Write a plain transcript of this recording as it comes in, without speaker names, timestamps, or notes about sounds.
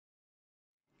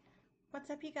What's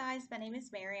up, you guys? My name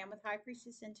is Mary. I'm with High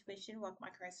Priestess Intuition. Welcome,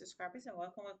 my current subscribers, and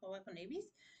welcome,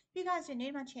 newbies. If you guys are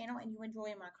new to my channel and you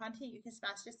enjoy my content, you can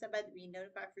smash this button to be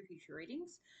notified for future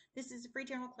readings. This is a free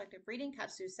general collective reading, kind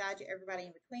of suicide to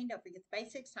everybody in between. Don't forget the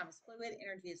basics. Time is fluid.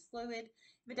 Energy is fluid.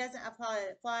 If it doesn't apply,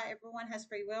 let it fly. Everyone has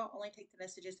free will. Only take the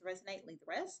messages that resonate. Leave the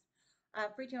rest.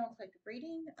 Free general collective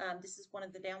reading. This is one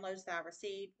of the downloads that I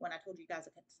received when I told you guys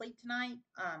I couldn't sleep tonight,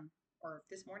 or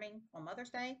this morning on Mother's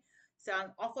Day. So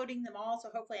I'm offloading them all, so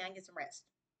hopefully I can get some rest.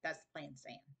 That's the plan,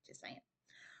 Sam. Just saying.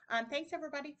 Thanks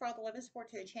everybody for all the love and support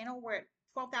to the channel. We're at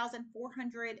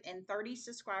 12,430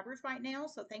 subscribers right now.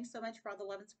 So thanks so much for all the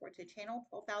love and support to the channel.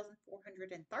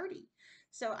 12,430.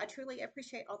 So I truly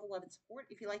appreciate all the love and support.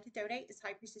 If you'd like to donate, it's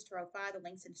High Priestess 205. The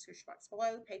link's in the description box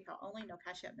below. PayPal only, no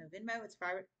Cash App, no Venmo. It's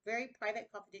a very private,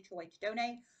 confidential way to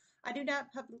donate. I do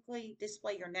not publicly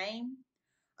display your name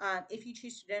if you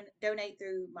choose to donate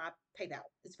through my PayPal.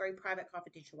 It's a very private,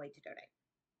 confidential way to donate.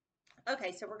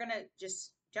 Okay, so we're going to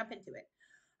just jump into it.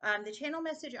 The channel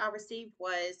message I received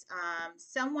was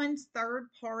someone's third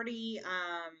party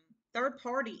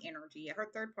energy. Her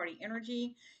third party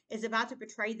energy is about to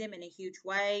betray them in a huge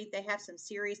way. They have some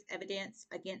serious evidence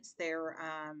against their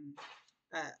I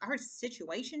heard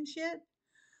situationship.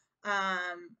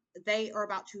 They are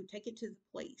about to take it to the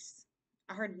police.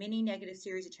 I heard many negative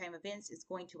series of chain events is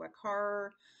going to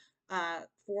occur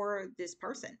for this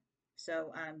person.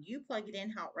 So you plug it in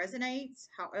how it resonates.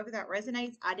 However that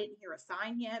resonates, I didn't hear a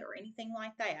sign yet or anything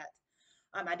like that.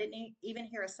 I didn't even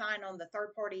hear a sign on the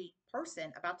third party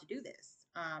person about to do this,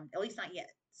 at least not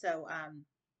yet. So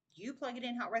you plug it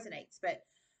in how it resonates. But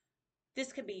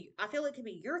this could be, I feel it could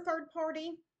be your third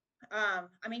party. I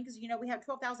mean, because we have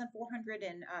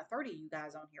 12,430 you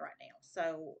guys on here right now.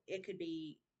 So it could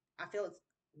be, I feel it's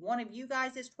one of you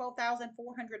guys is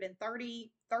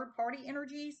 12,430 third party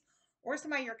energies, or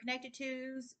somebody you're connected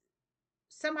to,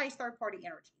 somebody's third party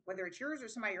energy, whether it's yours or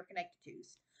somebody you're connected to.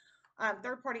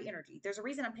 Third party energy. There's a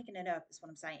reason I'm picking it up, is what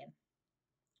I'm saying.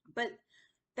 But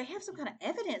they have some kind of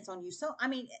evidence on you. So, I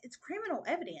mean, it's criminal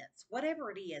evidence,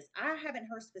 whatever it is. I haven't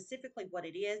heard specifically what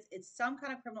it is. It's some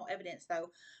kind of criminal evidence,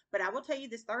 though. But I will tell you,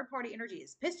 this third party energy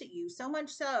is pissed at you so much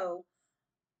so,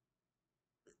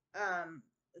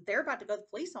 they're about to go to the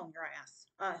police on your ass.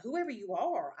 Whoever you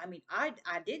are. I mean, I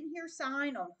didn't hear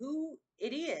sign on who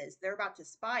it is. They're about to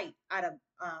spite out of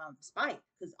spite,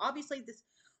 because obviously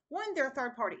they're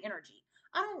third party energy.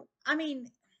 I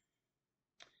mean,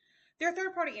 they're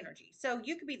third party energy. So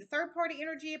you could be the third party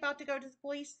energy about to go to the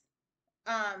police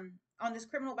on this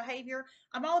criminal behavior.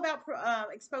 I'm all about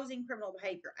exposing criminal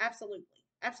behavior. Absolutely.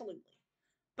 Absolutely.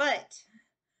 But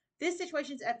this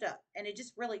situation's effed up, and it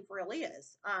just really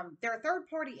is. They're a third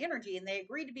party energy, and they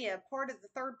agreed to be a part of the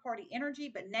third party energy,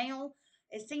 but now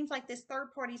it seems like this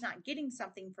third party's not getting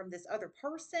something from this other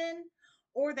person,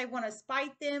 or they want to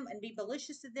spite them and be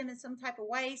malicious to them in some type of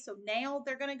way. So now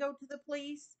they're going to go to the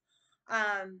police.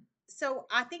 So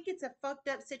I think it's a fucked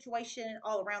up situation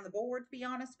all around the board, to be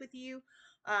honest with you.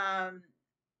 Um,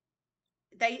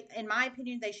 in my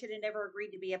opinion, they should have never agreed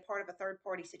to be a part of a third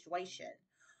party situation.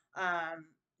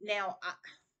 Now,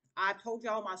 I've told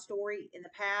y'all my story in the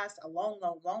past, a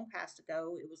long past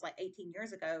ago. It was like 18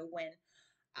 years ago when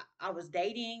I was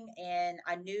dating, and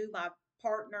I knew my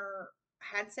partner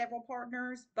had several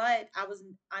partners, but I was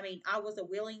a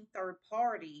willing third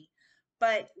party,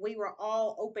 but we were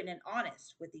all open and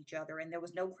honest with each other, and there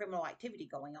was no criminal activity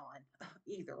going on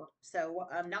either. So,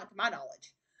 not to my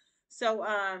knowledge. So,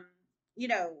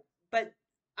 but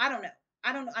I don't know.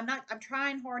 I don't know. I'm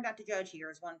trying hard not to judge here,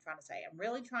 is what I'm trying to say. I'm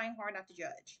really trying hard not to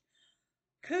judge.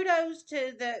 Kudos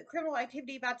to the criminal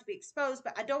activity about to be exposed,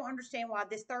 but I don't understand why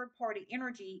this third party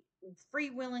energy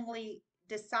free willingly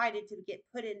decided to get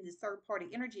put in this third party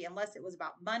energy, unless it was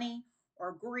about money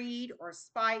or greed or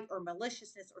spite or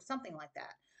maliciousness or something like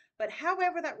that. But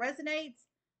however that resonates,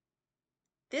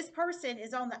 this person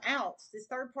is on the outs, this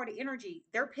third party energy.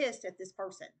 They're pissed at this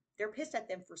person. They're pissed at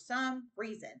them for some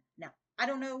reason. Now, I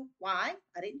don't know why.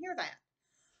 I didn't hear that.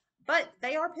 But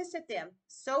they are pissed at them.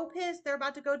 So pissed they're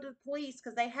about to go to the police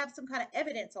because they have some kind of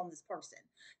evidence on this person.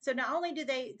 So not only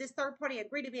did this third party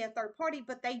agree to be a third party,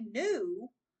 but they knew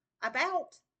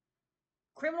about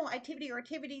criminal activity or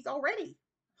activities already.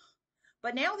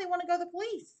 But now they want to go to the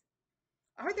police.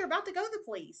 I heard they're about to go to the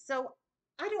police. So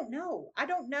I don't know. I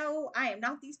don't know. I am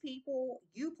not these people.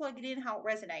 You plug it in how it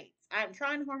resonates. I am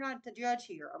trying hard not to judge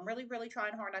here. I'm really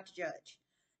trying hard not to judge.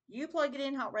 You plug it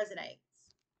in how it resonates.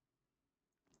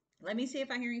 Let me see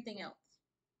if I hear anything else.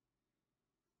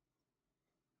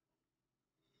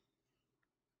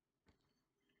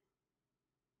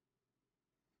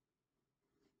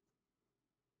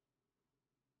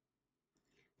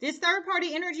 This third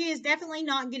party energy is definitely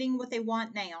not getting what they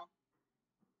want now.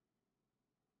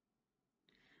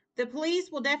 The police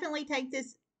will definitely take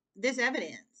this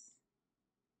evidence.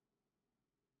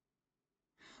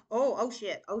 Oh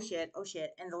shit, oh shit, oh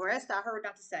shit. And the rest I heard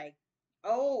not to say.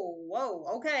 Oh,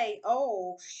 whoa, okay.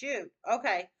 Oh, shoot.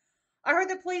 Okay. I heard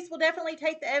the police will definitely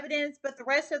take the evidence, but the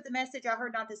rest of the message I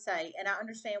heard not to say, and I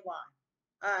understand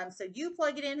why. So you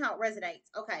plug it in how it resonates.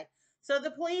 Okay. So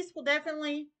the police will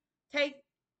definitely take,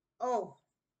 oh,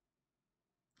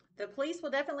 the police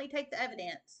will definitely take the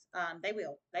evidence. They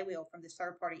will from this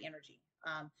third party energy.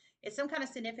 It's some kind of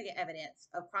significant evidence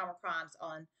of crime or crimes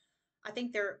on, I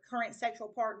think, their current sexual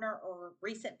partner or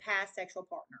recent past sexual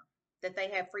partner that they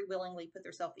have free willingly put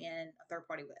themselves in a third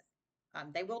party with.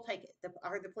 They will take it. I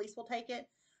heard the police will take it,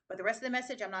 but the rest of the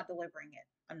message, I'm not delivering it.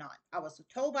 I'm not. I was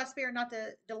told by Spirit not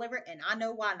to deliver it, and I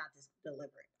know why not to deliver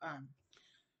it.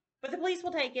 But the police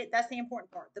will take it. That's the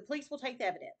important part. The police will take the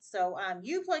evidence. So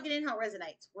you plug it in how it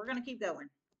resonates. We're gonna keep going.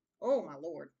 Oh my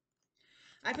lord.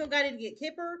 I feel guided to get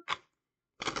Kipper.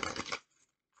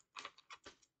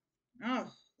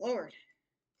 Oh Lord.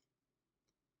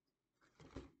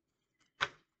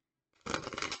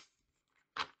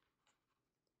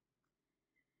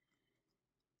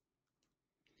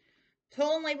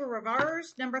 Toll and labor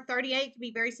reversed. Number 38 could be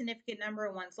a very significant number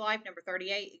in one's life. Number 38,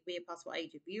 it could be a possible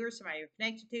age of viewer, somebody you're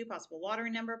connected to, possible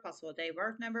lottery number, possible day of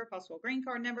birth number, possible green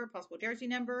card number, possible jersey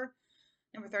number.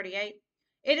 Number 38.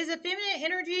 It is a feminine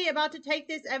energy about to take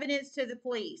this evidence to the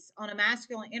police on a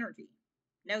masculine energy.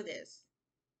 Know this.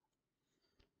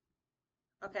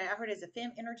 Okay, I heard it's a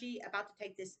fem energy about to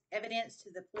take this evidence to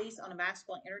the police on a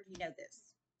masculine energy. Know this.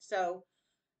 So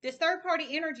this third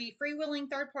party energy, freewheeling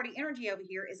third party energy over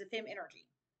here is a fem energy.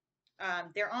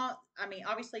 They're on, I mean,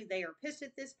 obviously they are pissed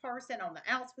at this person, on the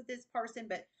outs with this person,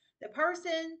 but the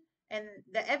person and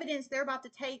the evidence they're about to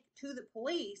take to the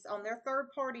police on their third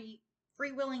party,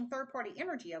 freewheeling third party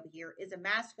energy over here is a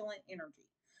masculine energy.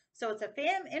 So it's a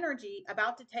femme energy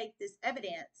about to take this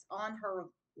evidence on her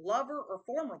lover or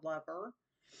former lover,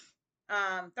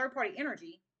 third party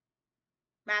energy,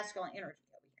 masculine energy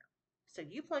over here. So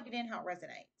you plug it in how it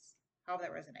resonates, how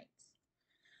that resonates.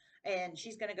 And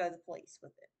she's going to go to the police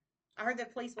with it. I heard the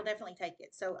police will definitely take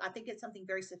it. So I think it's something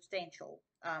very substantial.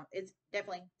 It's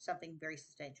definitely something very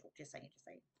substantial. Just saying, just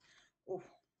saying. Ooh,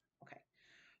 okay.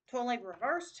 Total labor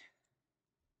reversed.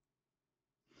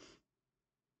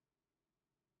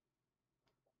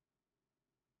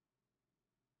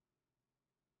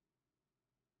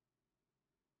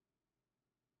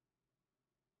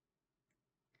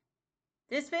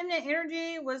 This feminine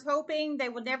energy was hoping they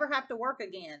would never have to work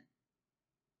again.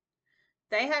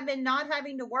 They have been not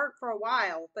having to work for a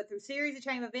while, but through series of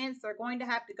chain events, they're going to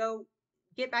have to go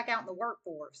get back out in the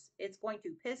workforce. It's going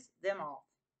to piss them off.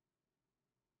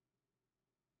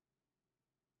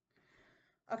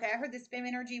 Okay, I heard this fem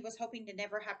energy was hoping to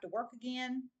never have to work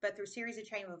again, but through a series of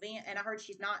chain of events, and I heard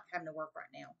she's not having to work right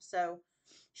now. So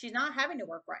she's not having to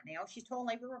work right now. She's total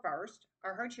labor reversed. I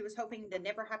heard she was hoping to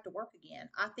never have to work again.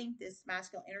 I think this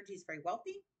masculine energy is very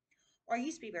wealthy, or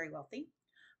used to be very wealthy,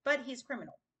 but he's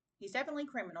criminal. He's definitely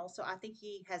criminal. So I think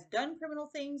he has done criminal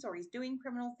things, or he's doing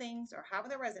criminal things, or however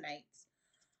that resonates.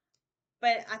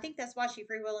 But I think that's why she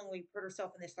free willingly put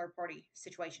herself in this third party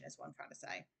situation, is what I'm trying to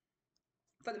say.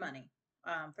 For the money.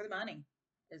 For the money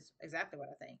is exactly what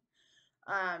I think.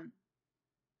 Um,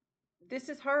 this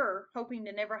is her hoping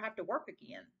to never have to work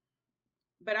again.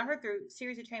 But I heard through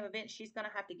series of chain events, she's going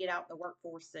to have to get out in the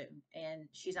workforce soon, and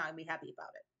she's not going to be happy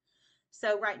about it.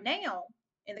 So right now,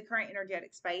 in the current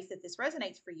energetic space, if this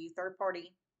resonates for you, third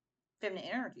party feminine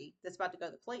energy that's about to go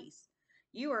to the police,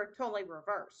 you are totally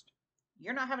reversed.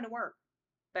 You're not having to work,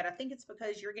 but I think it's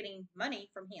because you're getting money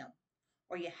from him,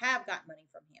 or you have got money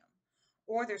from him,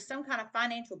 or there's some kind of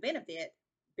financial benefit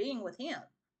being with him.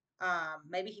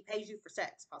 Maybe he pays you for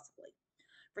sex, possibly.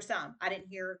 For some, I didn't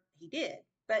hear he did,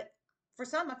 but for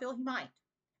some, I feel he might.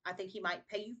 I think he might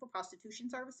pay you for prostitution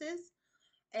services,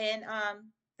 and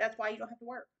that's why you don't have to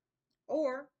work.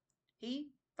 Or he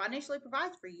financially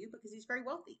provides for you because he's very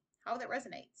wealthy. How that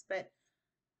resonates, but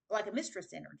like a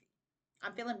mistress energy.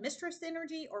 I'm feeling mistress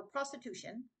energy or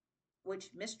prostitution, which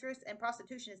mistress and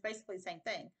prostitution is basically the same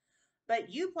thing. But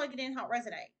you plug it in how it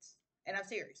resonates. And I'm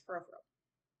serious, for real.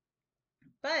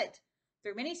 But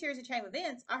through many series of chain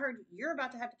events, I heard you're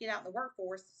about to have to get out in the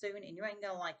workforce soon and you ain't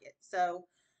going to like it. So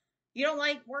you don't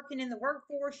like working in the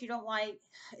workforce. You don't like,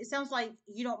 it sounds like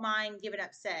you don't mind giving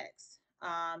up sex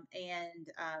and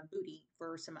booty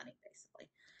for some money, basically.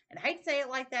 And I hate to say it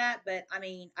like that, but I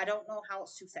mean, I don't know how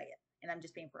else to say it. And I'm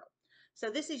just being real. So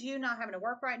this is you not having to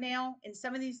work right now. In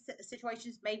some of these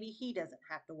situations, maybe he doesn't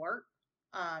have to work.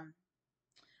 Um,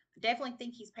 Definitely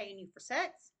think he's paying you for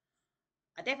sex.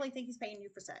 I definitely think he's paying you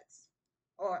for sex.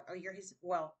 Or you're his,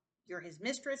 well, you're his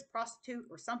mistress, prostitute,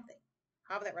 or something.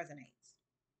 However that resonates.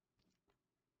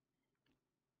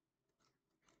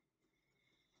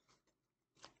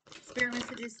 Spirit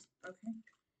messages. Okay.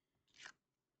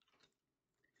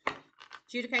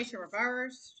 Adjudication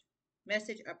reversed.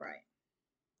 Message upright.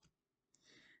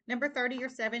 Number 30 or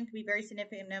 7 could be very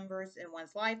significant numbers in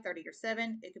one's life. 30 or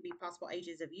 7. It could be possible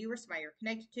ages of you or somebody you're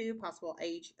connected to. Possible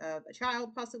age of a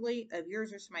child, possibly, of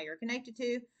yours or somebody you're connected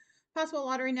to. Possible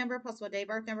lottery number, possible day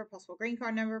birth number, possible green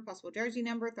card number, possible jersey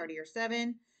number, 30 or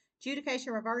 7.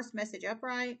 Adjudication reverse, message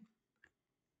upright.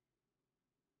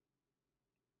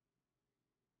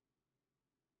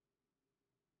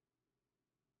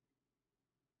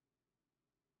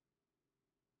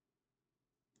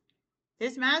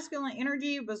 This masculine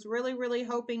energy was really, really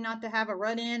hoping not to have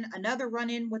another run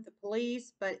in with the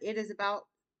police, but it is about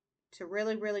to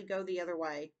really, really go the other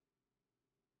way.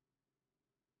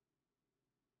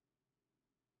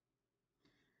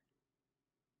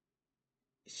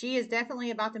 She is definitely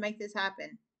about to make this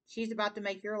happen. She's about to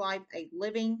make your life a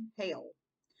living hell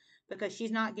because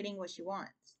she's not getting what she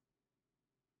wants.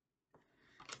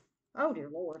 Oh, dear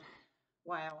Lord.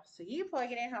 Wow. So you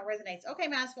plug it in how it resonates. Okay,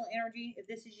 masculine energy, if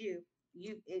this is you,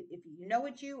 if you know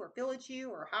it's you or feel it's you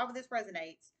or however this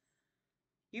resonates,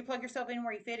 you plug yourself in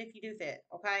where you fit if you do fit,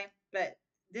 okay? But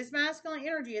this masculine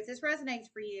energy, if this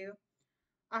resonates for you,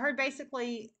 I heard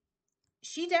basically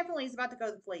she definitely is about to go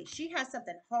to the police. She has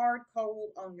something hard cold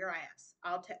on your ass.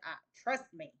 Trust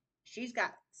me. She's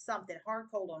got something hard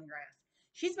cold on your ass.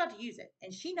 She's about to use it,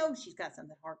 and she knows she's got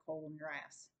something hard cold on your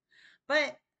ass.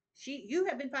 But you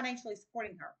have been financially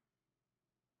supporting her.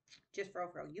 Just for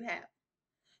real, you have.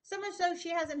 So much so she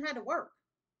hasn't had to work.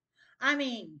 I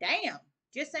mean, damn.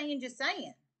 Just saying, just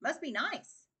saying. Must be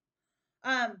nice.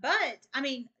 But I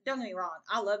mean, don't get me wrong.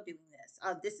 I love doing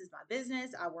this. This is my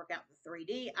business. I work out with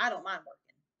 3D. I don't mind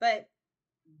working. But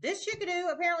this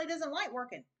chickadoo apparently doesn't like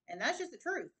working, and that's just the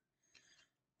truth.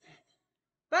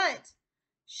 But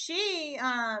she's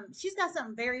got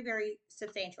something very, very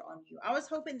substantial on you. I was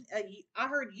hoping I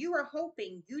heard you were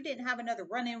hoping you didn't have another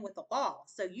run-in with the law.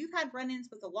 So you've had run-ins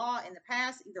with the law in the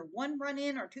past, either one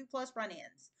run-in or 2+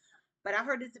 run-ins. But I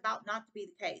heard it's about not to be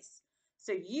the case.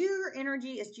 So your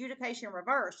energy is adjudication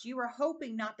reverse. You were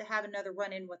hoping not to have another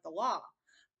run-in with the law.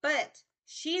 But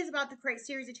she is about to create a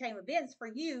series of chain events for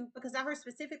you because I heard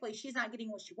specifically she's not getting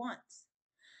what she wants.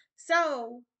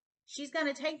 So she's going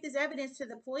to take this evidence to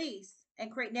the police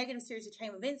and create negative series of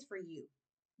chain events for you,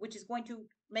 which is going to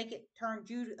make it turn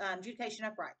adjudication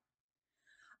upright.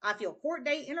 I feel court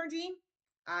date energy.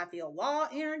 I feel law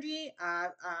energy. I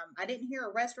didn't hear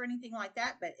arrest or anything like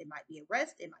that, but it might be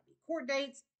arrest. It might be court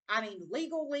dates. I mean,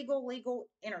 legal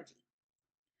energy.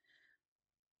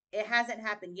 It hasn't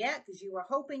happened yet because you were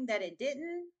hoping that it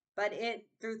didn't, but it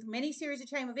through many series of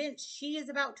chain events she is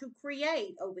about to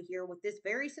create over here with this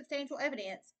very substantial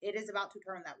evidence. It is about to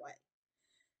turn that way,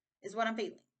 is what I'm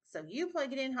feeling. So you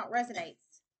plug it in how it resonates.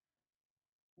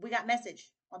 We got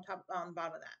message on the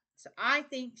bottom of that. So I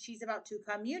think she's about to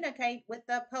communicate with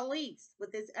the police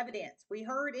with this evidence. We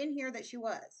heard in here that she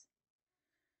was.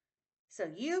 So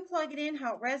you plug it in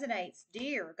how it resonates.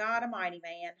 Dear God Almighty,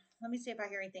 man. Let me see if I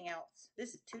hear anything else.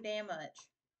 This is too damn much.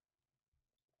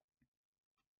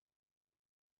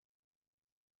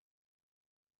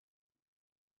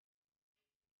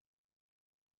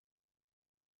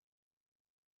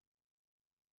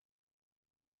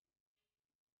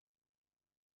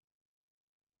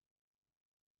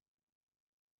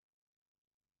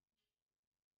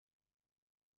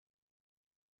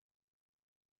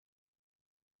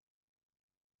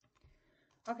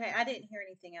 Okay, I didn't hear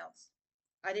anything else.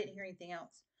 I didn't hear anything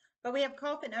else. But we have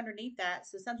coffin underneath that,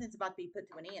 so something's about to be put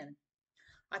to an end.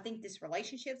 I think this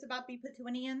relationship's about to be put to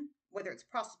an end, whether it's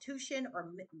prostitution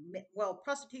or, well,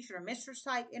 prostitution or mistress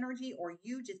type energy, or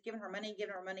you just giving her money,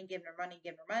 giving her money, giving her money,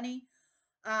 giving her money.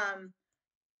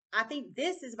 I think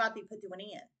this is about to be put to an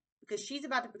end because she's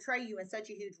about to betray you in such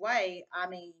a huge way. I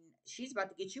mean, she's about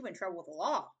to get you in trouble with the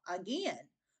law again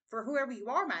for whoever you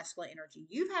are, masculine energy.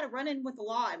 You've had a run in with the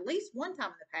law at least one time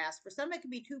in the past. For some, it could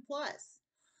be 2+.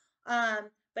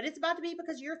 But it's about to be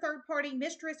because you're a third party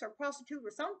mistress or prostitute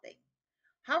or something.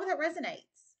 How that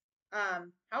resonates.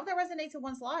 How that resonates in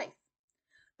one's life.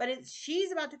 But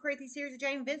she's about to create these series of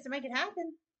chain events to make it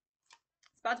happen.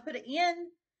 It's about to put an end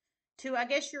to, I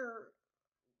guess, your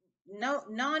no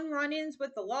non-run-ins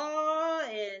with the law,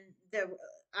 and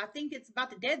I think it's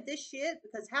about to dead this shit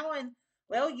because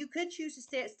well, you could choose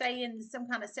to stay in some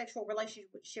kind of sexual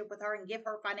relationship with her and give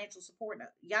her financial support,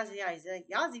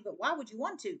 yazzy, but why would you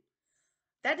want to?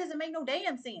 That doesn't make no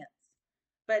damn sense.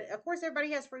 But of course,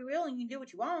 everybody has free will and you can do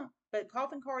what you want. But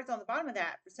coffin cards on the bottom of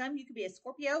that. For some, you could be a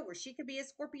Scorpio, or she could be a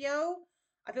Scorpio.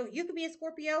 I feel you could be a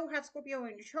Scorpio, have Scorpio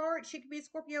in your chart. She could be a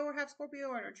Scorpio or have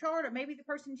Scorpio in her chart. Or maybe the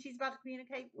person she's about to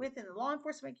communicate with in the law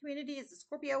enforcement community is a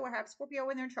Scorpio or have Scorpio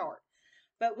in their chart.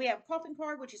 But we have coffin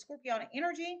card, which is Scorpionic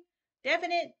energy.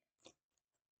 Definite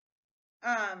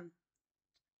um,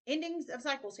 endings of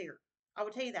cycles here. I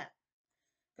will tell you that.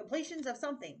 Completions of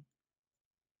something.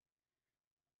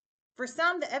 For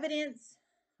some, the evidence,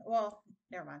 well,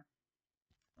 never mind.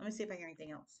 Let me see if I hear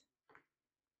anything else.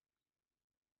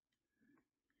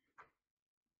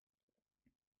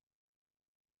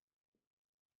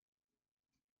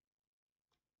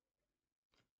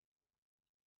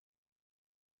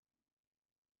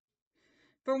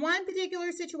 For one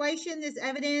particular situation, this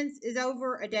evidence is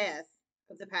over a death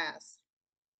of the past.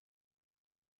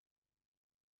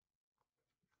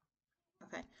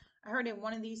 Okay. I heard in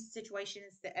one of these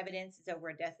situations, the evidence is over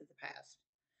a death of the past.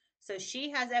 So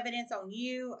she has evidence on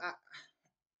you.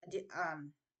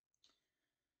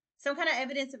 Some kind of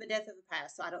evidence of a death of the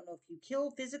past. So I don't know if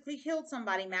you physically killed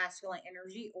somebody, masculine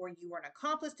energy, or you were an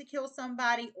accomplice to kill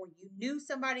somebody, or you knew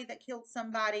somebody that killed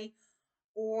somebody,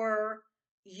 or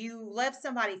you left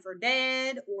somebody for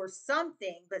dead or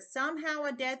something, but somehow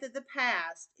a death of the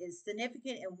past is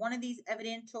significant in one of these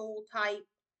evidential type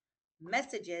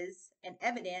messages and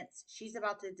evidence she's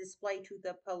about to display to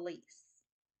the police.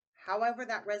 However,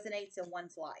 that resonates in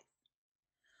one's life.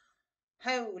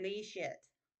 Holy shit.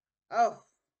 Oh,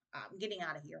 I'm getting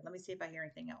out of here. Let me see if I hear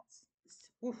anything else.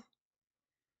 Oof.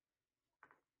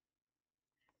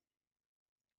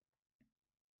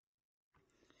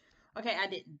 Okay, I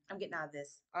didn't. I'm getting out of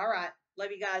this. All right.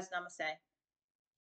 Love you guys. Namaste.